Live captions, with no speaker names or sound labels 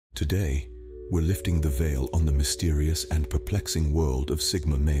Today, we're lifting the veil on the mysterious and perplexing world of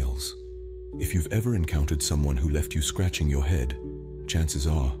Sigma males. If you've ever encountered someone who left you scratching your head, chances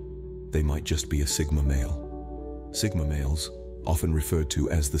are they might just be a Sigma male. Sigma males, often referred to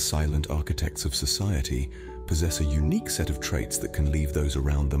as the silent architects of society, possess a unique set of traits that can leave those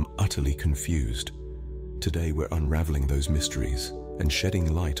around them utterly confused. Today, we're unraveling those mysteries and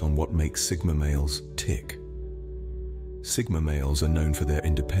shedding light on what makes Sigma males tick. Sigma males are known for their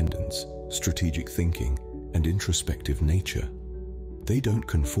independence, strategic thinking, and introspective nature. They don't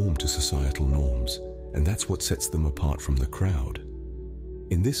conform to societal norms, and that's what sets them apart from the crowd.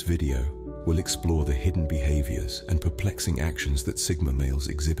 In this video, we'll explore the hidden behaviors and perplexing actions that Sigma males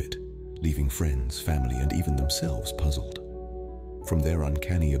exhibit, leaving friends, family, and even themselves puzzled. From their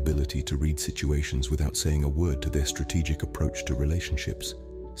uncanny ability to read situations without saying a word to their strategic approach to relationships,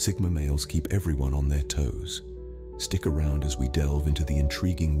 Sigma males keep everyone on their toes. Stick around as we delve into the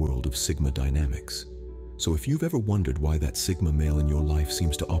intriguing world of Sigma dynamics. So if you've ever wondered why that Sigma male in your life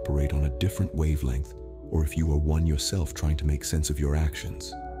seems to operate on a different wavelength, or if you are one yourself trying to make sense of your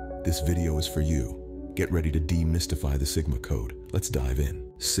actions, this video is for you. Get ready to demystify the Sigma code. Let's dive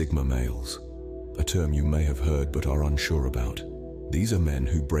in. Sigma males, a term you may have heard but are unsure about. These are men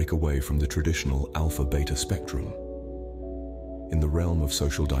who break away from the traditional alpha-beta spectrum. In the realm of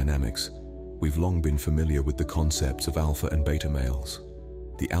social dynamics, we've long been familiar with the concepts of alpha and beta males.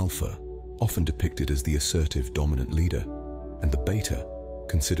 The alpha, often depicted as the assertive, dominant leader, and the beta,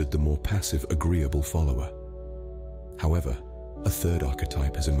 considered the more passive, agreeable follower. However, a third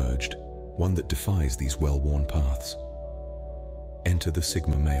archetype has emerged, one that defies these well-worn paths. Enter the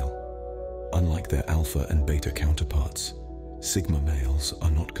Sigma male. Unlike their alpha and beta counterparts, Sigma males are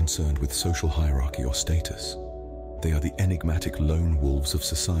not concerned with social hierarchy or status. They are the enigmatic lone wolves of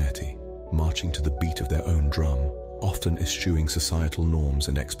society, marching to the beat of their own drum, often eschewing societal norms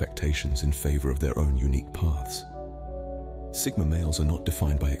and expectations in favor of their own unique paths. Sigma males are not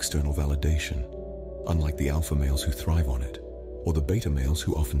defined by external validation, unlike the alpha males who thrive on it, or the beta males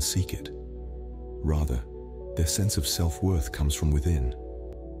who often seek it. Rather, their sense of self-worth comes from within.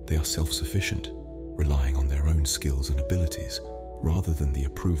 They are self-sufficient, relying on their own skills and abilities, rather than the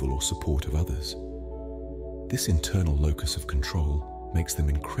approval or support of others. This internal locus of control makes them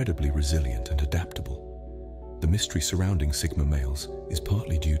incredibly resilient and adaptable. The mystery surrounding Sigma males is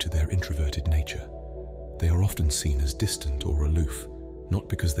partly due to their introverted nature. They are often seen as distant or aloof, not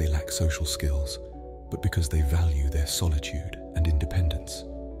because they lack social skills, but because they value their solitude and independence.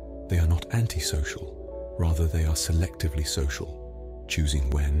 They are not antisocial, rather they are selectively social, choosing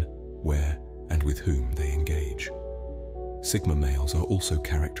when, where, and with whom they engage. Sigma males are also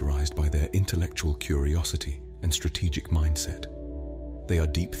characterized by their intellectual curiosity and strategic mindset. They are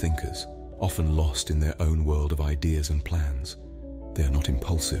deep thinkers, often lost in their own world of ideas and plans. They are not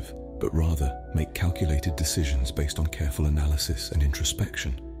impulsive, but rather make calculated decisions based on careful analysis and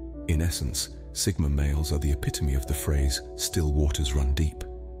introspection. In essence, Sigma males are the epitome of the phrase, "still waters run deep."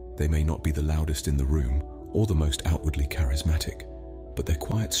 They may not be the loudest in the room or the most outwardly charismatic, but their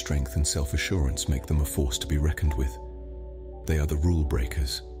quiet strength and self-assurance make them a force to be reckoned with. They are the rule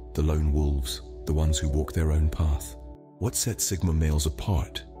breakers, the lone wolves, the ones who walk their own path. What sets Sigma males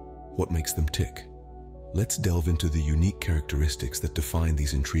apart? What makes them tick? Let's delve into the unique characteristics that define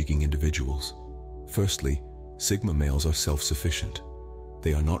these intriguing individuals. Firstly, Sigma males are self-sufficient.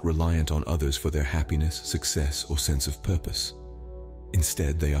 They are not reliant on others for their happiness, success, or sense of purpose.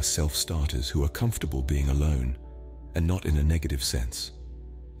 Instead, they are self-starters who are comfortable being alone, and not in a negative sense.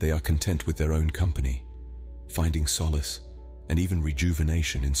 They are content with their own company, finding solace and even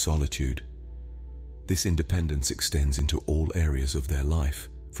rejuvenation in solitude. This independence extends into all areas of their life,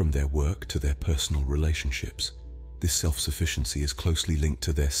 from their work to their personal relationships. This self-sufficiency is closely linked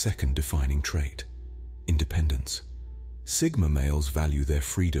to their second defining trait, independence. Sigma males value their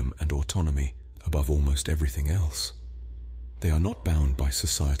freedom and autonomy above almost everything else. They are not bound by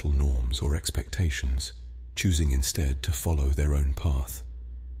societal norms or expectations, choosing instead to follow their own path.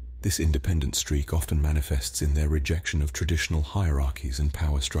 This independent streak often manifests in their rejection of traditional hierarchies and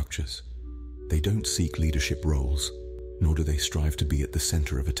power structures. They don't seek leadership roles, nor do they strive to be at the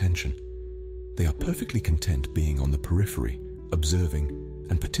center of attention. They are perfectly content being on the periphery, observing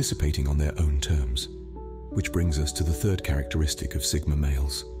and participating on their own terms. Which brings us to the third characteristic of Sigma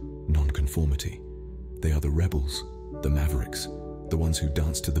males, nonconformity. They are the rebels, the mavericks, the ones who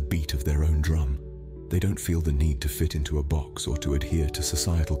dance to the beat of their own drum. They don't feel the need to fit into a box or to adhere to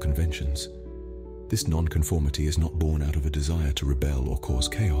societal conventions. This nonconformity is not born out of a desire to rebel or cause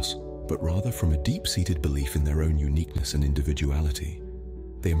chaos, but rather from a deep-seated belief in their own uniqueness and individuality.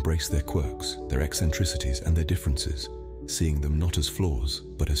 They embrace their quirks, their eccentricities, and their differences, seeing them not as flaws,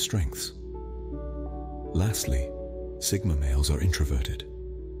 but as strengths. Lastly, Sigma males are introverted.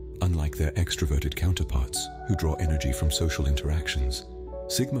 Unlike their extroverted counterparts, who draw energy from social interactions,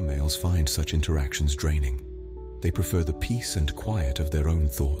 Sigma males find such interactions draining. They prefer the peace and quiet of their own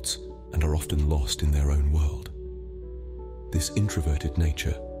thoughts and are often lost in their own world. This introverted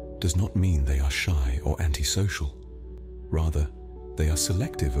nature does not mean they are shy or antisocial. Rather, they are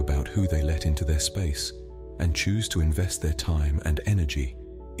selective about who they let into their space and choose to invest their time and energy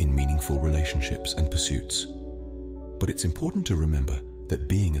in meaningful relationships and pursuits. But it's important to remember that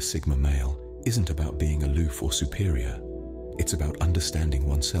being a Sigma male isn't about being aloof or superior. It's about understanding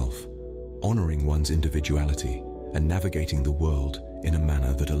oneself, honoring one's individuality, and navigating the world in a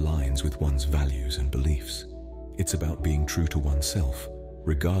manner that aligns with one's values and beliefs. It's about being true to oneself,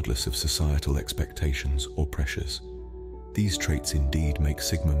 regardless of societal expectations or pressures. These traits indeed make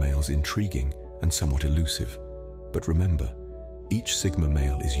Sigma males intriguing and somewhat elusive. But remember, each Sigma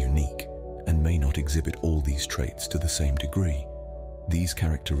male is unique and may not exhibit all these traits to the same degree. These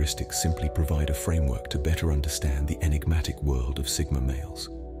characteristics simply provide a framework to better understand the enigmatic world of Sigma males.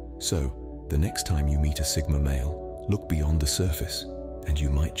 So, the next time you meet a Sigma male, look beyond the surface, and you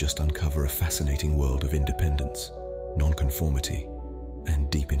might just uncover a fascinating world of independence, nonconformity, and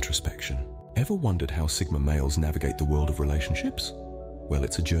deep introspection. Ever wondered how Sigma males navigate the world of relationships? Well,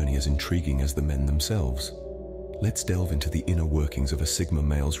 it's a journey as intriguing as the men themselves. Let's delve into the inner workings of a Sigma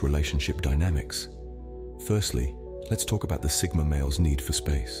male's relationship dynamics. Firstly, let's talk about the Sigma male's need for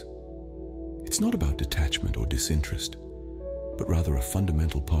space. It's not about detachment or disinterest, but rather a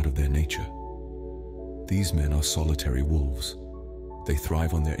fundamental part of their nature. These men are solitary wolves. They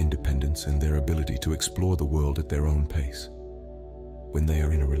thrive on their independence and their ability to explore the world at their own pace. When they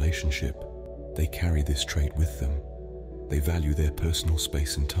are in a relationship, they carry this trait with them. They value their personal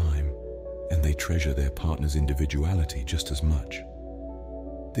space and time, and they treasure their partner's individuality just as much.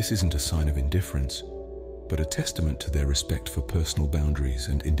 This isn't a sign of indifference, but a testament to their respect for personal boundaries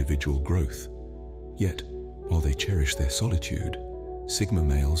and individual growth. Yet, while they cherish their solitude, Sigma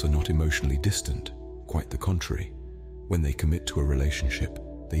males are not emotionally distant, quite the contrary. When they commit to a relationship,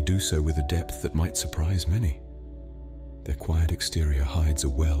 they do so with a depth that might surprise many. Their quiet exterior hides a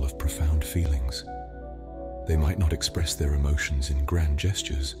well of profound feelings. They might not express their emotions in grand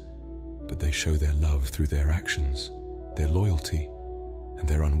gestures, but they show their love through their actions, their loyalty, and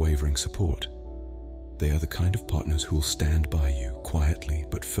their unwavering support. They are the kind of partners who will stand by you quietly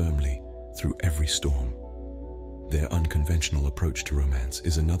but firmly through every storm. Their unconventional approach to romance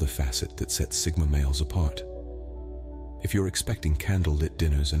is another facet that sets Sigma males apart. If you're expecting candle-lit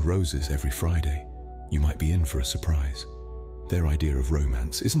dinners and roses every Friday, you might be in for a surprise. Their idea of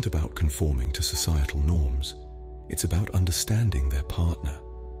romance isn't about conforming to societal norms. It's about understanding their partner,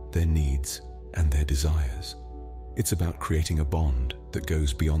 their needs, and their desires. It's about creating a bond that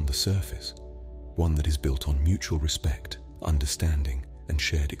goes beyond the surface, one that is built on mutual respect, understanding, and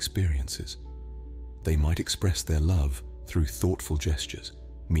shared experiences. They might express their love through thoughtful gestures,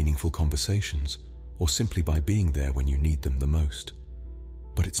 meaningful conversations, or simply by being there when you need them the most.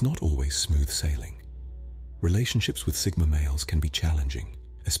 But it's not always smooth sailing. Relationships with Sigma males can be challenging,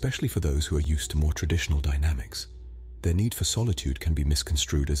 especially for those who are used to more traditional dynamics. Their need for solitude can be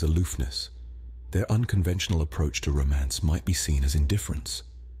misconstrued as aloofness. Their unconventional approach to romance might be seen as indifference,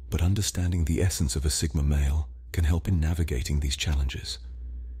 but understanding the essence of a Sigma male can help in navigating these challenges.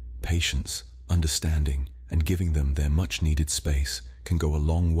 Patience, understanding, and giving them their much-needed space can go a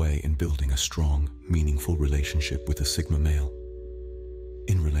long way in building a strong, meaningful relationship with a Sigma male.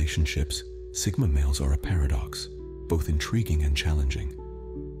 In relationships, Sigma males are a paradox, both intriguing and challenging.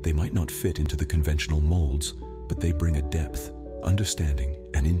 They might not fit into the conventional molds, but they bring a depth, understanding,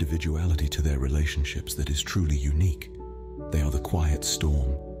 and individuality to their relationships that is truly unique. They are the quiet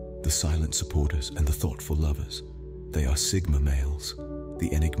storm, the silent supporters, and the thoughtful lovers. They are Sigma males,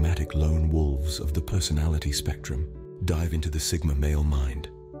 the enigmatic lone wolves of the personality spectrum. Dive into the Sigma male mind.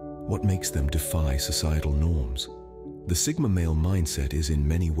 What makes them defy societal norms? The Sigma male mindset is in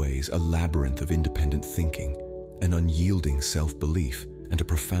many ways a labyrinth of independent thinking, an unyielding self-belief, and a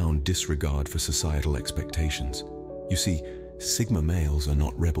profound disregard for societal expectations. You see, Sigma males are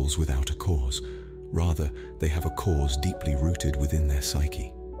not rebels without a cause. Rather, they have a cause deeply rooted within their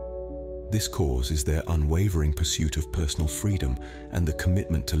psyche. This cause is their unwavering pursuit of personal freedom and the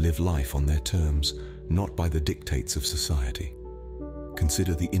commitment to live life on their terms, not by the dictates of society.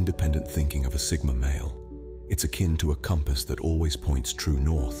 Consider the independent thinking of a Sigma male. It's akin to a compass that always points true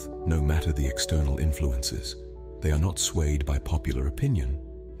north, no matter the external influences. They are not swayed by popular opinion,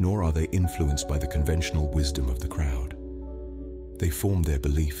 nor are they influenced by the conventional wisdom of the crowd. They form their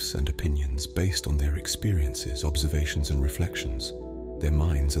beliefs and opinions based on their experiences, observations, and reflections. Their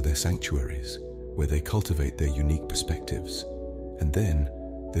minds are their sanctuaries, where they cultivate their unique perspectives. And then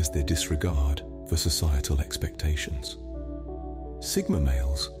there's their disregard for societal expectations. Sigma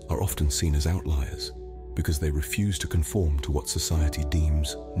males are often seen as outliers because they refuse to conform to what society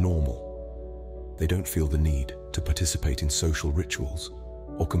deems normal. They don't feel the need to participate in social rituals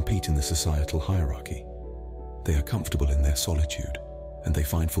or compete in the societal hierarchy. They are comfortable in their solitude, and they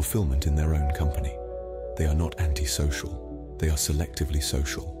find fulfillment in their own company. They are not antisocial. They are selectively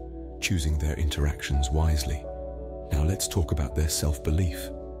social, choosing their interactions wisely. Now let's talk about their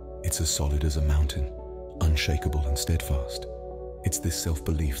self-belief. It's as solid as a mountain, unshakable and steadfast. It's this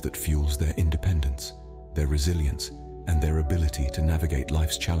self-belief that fuels their independence, their resilience, and their ability to navigate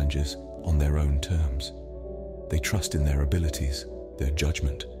life's challenges on their own terms. They trust in their abilities, their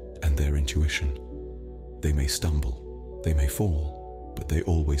judgment, and their intuition. They may stumble, they may fall, but they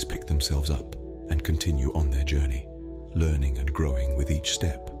always pick themselves up and continue on their journey, learning and growing with each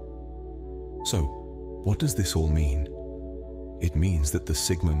step. So, what does this all mean? It means that the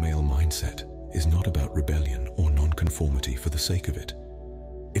Sigma male mindset is not about rebellion or non-conformity for the sake of it.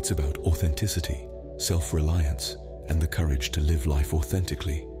 It's about authenticity, self-reliance, and the courage to live life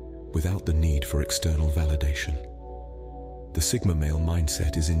authentically without the need for external validation. The Sigma male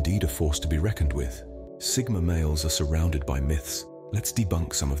mindset is indeed a force to be reckoned with. Sigma males are surrounded by myths. Let's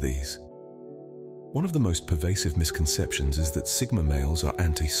debunk some of these. One of the most pervasive misconceptions is that Sigma males are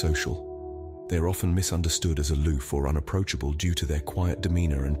antisocial. They are often misunderstood as aloof or unapproachable due to their quiet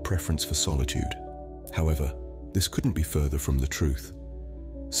demeanor and preference for solitude. However, this couldn't be further from the truth.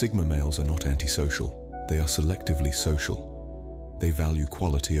 Sigma males are not antisocial. They are selectively social. They value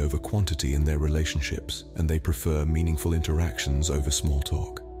quality over quantity in their relationships, and they prefer meaningful interactions over small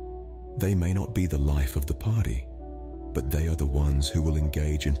talk. They may not be the life of the party, but they are the ones who will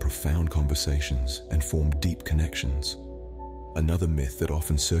engage in profound conversations and form deep connections. Another myth that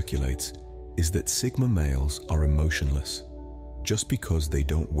often circulates is that Sigma males are emotionless. Just because they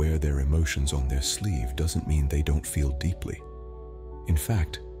don't wear their emotions on their sleeve doesn't mean they don't feel deeply. In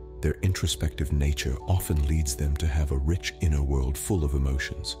fact, their introspective nature often leads them to have a rich inner world full of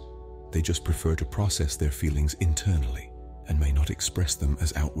emotions. They just prefer to process their feelings internally and may not express them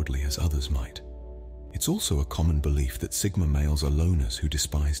as outwardly as others might. It's also a common belief that Sigma males are loners who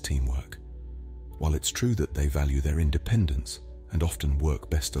despise teamwork. While it's true that they value their independence and often work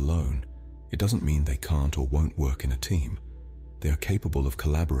best alone, it doesn't mean they can't or won't work in a team. They are capable of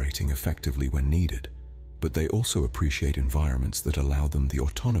collaborating effectively when needed, but they also appreciate environments that allow them the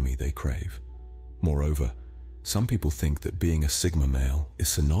autonomy they crave. Moreover, some people think that being a Sigma male is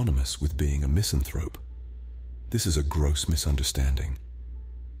synonymous with being a misanthrope. This is a gross misunderstanding.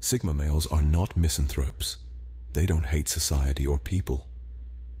 Sigma males are not misanthropes. They don't hate society or people.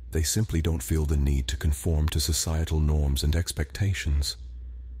 They simply don't feel the need to conform to societal norms and expectations.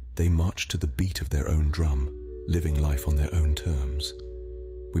 They march to the beat of their own drum, living life on their own terms.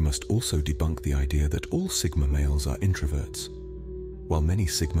 We must also debunk the idea that all Sigma males are introverts. While many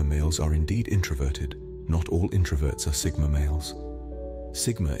Sigma males are indeed introverted, not all introverts are Sigma males.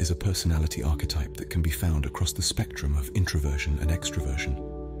 Sigma is a personality archetype that can be found across the spectrum of introversion and extroversion.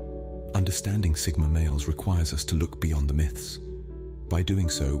 Understanding Sigma males requires us to look beyond the myths. By doing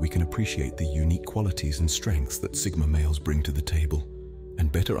so, we can appreciate the unique qualities and strengths that Sigma males bring to the table,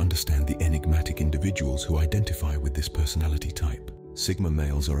 and better understand the enigmatic individuals who identify with this personality type. Sigma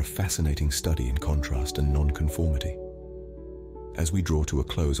males are a fascinating study in contrast and non-conformity. As we draw to a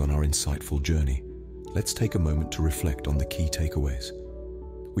close on our insightful journey, let's take a moment to reflect on the key takeaways.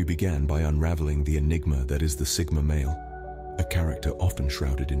 We began by unraveling the enigma that is the Sigma male, a character often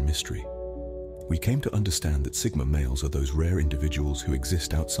shrouded in mystery. We came to understand that Sigma males are those rare individuals who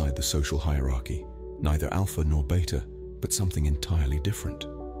exist outside the social hierarchy, neither alpha nor beta, but something entirely different.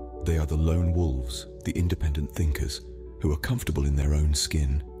 They are the lone wolves, the independent thinkers, who are comfortable in their own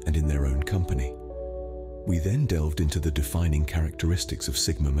skin and in their own company. We then delved into the defining characteristics of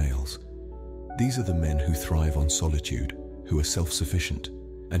Sigma males. These are the men who thrive on solitude, who are self-sufficient,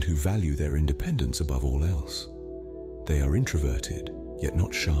 and who value their independence above all else. They are introverted, yet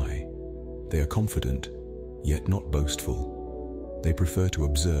not shy. They are confident, yet not boastful. They prefer to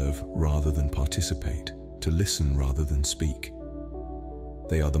observe rather than participate, to listen rather than speak.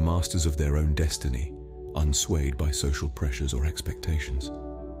 They are the masters of their own destiny, unswayed by social pressures or expectations.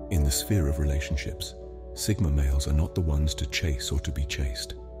 In the sphere of relationships, Sigma males are not the ones to chase or to be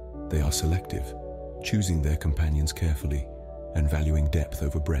chased. They are selective, choosing their companions carefully and valuing depth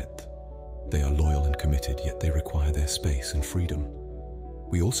over breadth. They are loyal and committed, yet they require their space and freedom.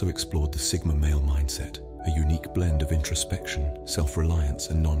 We also explored the Sigma male mindset, a unique blend of introspection, self-reliance,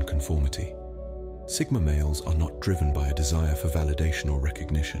 and non-conformity. Sigma males are not driven by a desire for validation or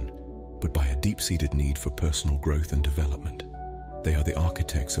recognition, but by a deep-seated need for personal growth and development. They are the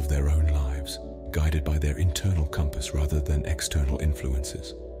architects of their own lives, guided by their internal compass rather than external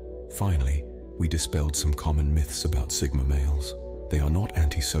influences. Finally, we dispelled some common myths about Sigma males. They are not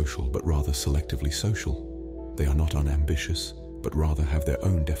antisocial, but rather selectively social. They are not unambitious, but rather have their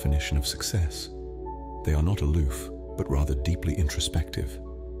own definition of success. They are not aloof, but rather deeply introspective.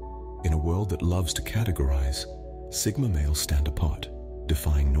 In a world that loves to categorize, Sigma males stand apart,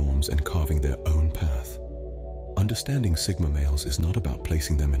 defying norms and carving their own path. Understanding Sigma males is not about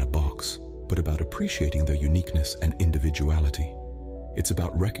placing them in a box, but about appreciating their uniqueness and individuality. It's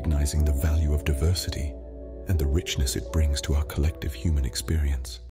about recognizing the value of diversity and the richness it brings to our collective human experience.